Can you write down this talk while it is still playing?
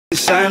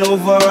shine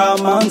over our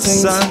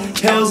mountains,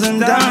 hills and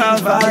down our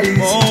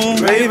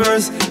valleys,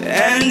 rivers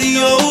and the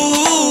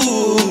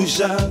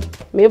ocean.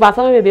 Me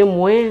Bassa may be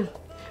more.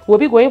 We'll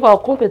be going for a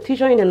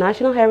competition in the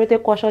National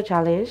Heritage Culture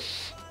Challenge.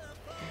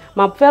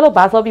 My fellow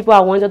Bassa people, I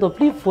want you to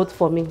please vote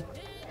for me.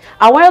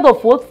 I want you to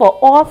vote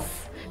for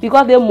us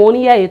because the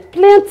money here is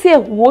plenty.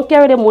 We won't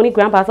carry the money.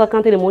 Grand Bassa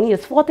County, the money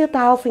is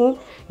 $40,000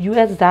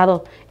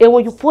 US. And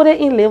when you put it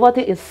in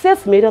Liberty, it's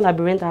 $6 million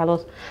Liberian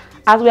dollars.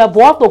 As we are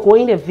about to go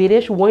in the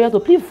village, we want you to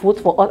please vote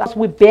for us. As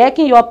we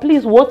begging you,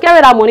 please won't carry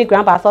that money,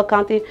 Grand Bassa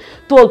County,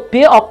 to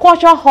build a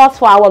culture house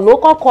for our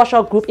local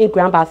culture group in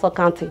Grand Bassa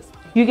County.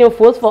 You can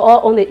vote for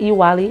us on the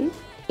e-wallet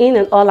in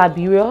and all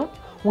Liberia.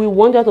 We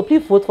want you to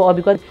please vote for us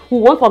because we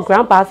want for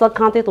Grand Bassa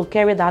County to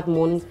carry that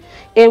money.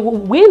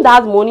 And with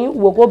that money,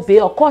 we'll go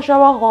build a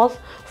cultural house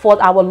for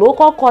our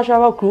local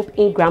cultural group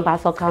in Grand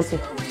Bassa County.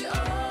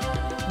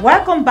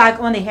 Welcome back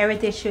on the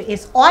Heritage Show.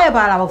 It's all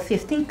about our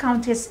 15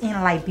 counties in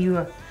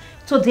Liberia.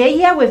 Today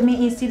here with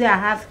me in studio I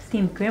have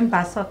Team Grand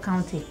Bassa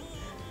County.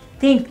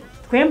 Team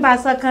Grand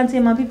Bassa County,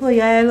 my people,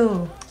 yeah,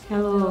 hello.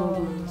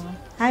 Hello.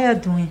 How you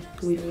doing?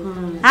 We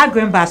fine. How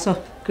Grand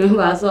Bassa? Grand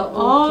Bassa,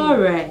 all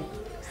right.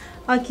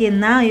 Okay,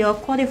 now you're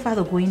qualified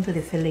to go into the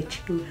village.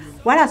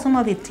 What are some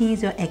of the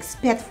things you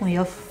expect from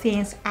your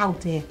fans out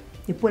there?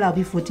 The people will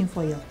be voting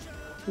for you.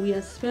 We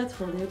expect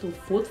for them to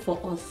vote for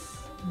us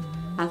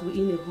as we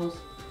in the house.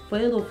 For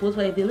them to vote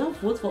for us. If they not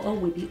vote for us,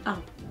 we'll be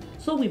out.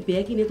 So we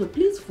begging them to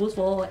please vote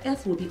for us,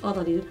 else we'll be out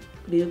of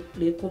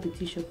the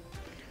competition.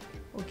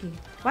 Okay.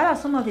 What are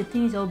some of the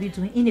things you'll be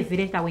doing in the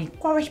village that will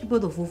encourage people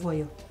to vote for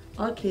you?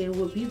 Okay,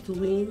 we'll be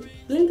doing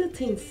plenty of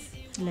things.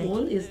 Like?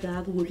 One is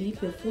that we'll be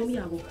performing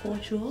our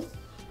culture,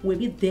 we'll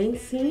be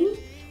dancing,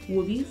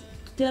 we'll be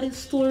telling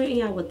story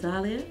in our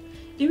dialect.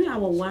 Even our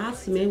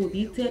wise men will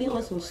be telling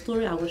us some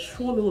story, our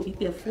showmen will be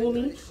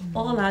performing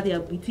all of their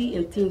beauty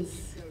and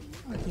things.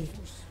 Okay.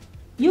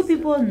 You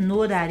people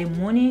know that the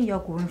money you're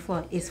going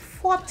for is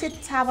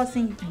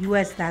 $40,000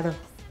 US.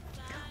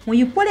 When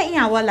you put it in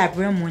our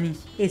Liberian money,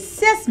 it's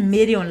 $6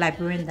 million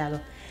Liberian dollars.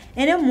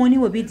 And the money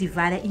will be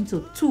divided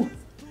into two.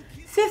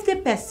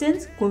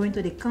 50% going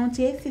to the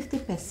county,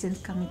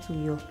 50% coming to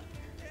you.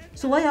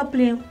 So what you're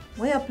playing?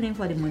 What you're playing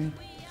for the money?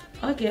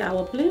 Okay,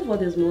 our plan for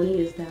this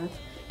money is that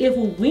if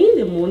we win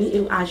the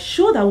money, I'm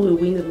sure that we will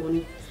win the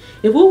money.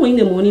 If we win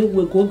the money,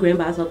 we'll go Grand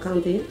Bassa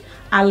County.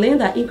 I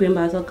learned that in Grand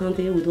Bassa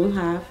County, we don't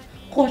have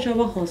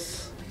cultural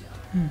house.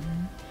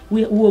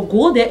 We will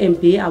go there and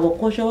build our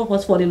cultural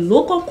house for the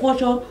local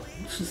cultural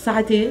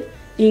society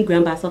in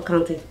Grand Bassa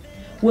County.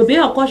 We'll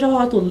build a cultural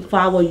house for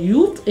our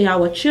youth and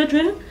our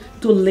children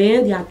to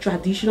learn their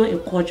traditional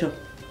and culture.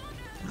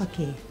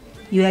 Okay.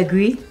 You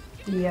agree?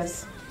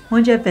 Yes.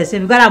 100%.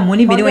 Because that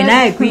money, but when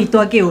I agree,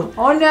 talk you.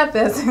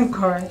 100%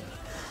 correct.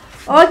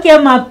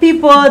 Okay, my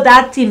people,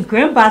 that team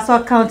Grand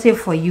Bassa County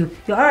for you.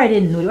 You already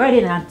know. You already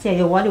know tell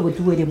you what they will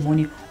do with the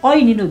money. All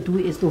you need to do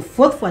is to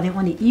vote for them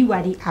on the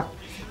e-wallet app.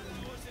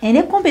 And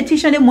the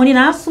competition, the money,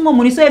 now some more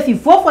money. So if you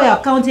vote for your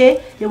county,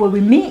 they will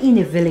remain in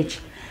the village.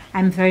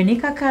 I'm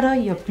Veronica Carter,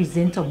 your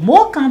presenter.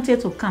 More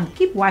content to come.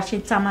 Keep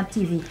watching Tama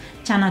TV,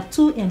 Channel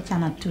 2 and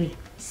Channel 3.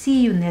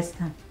 See you next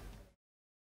time.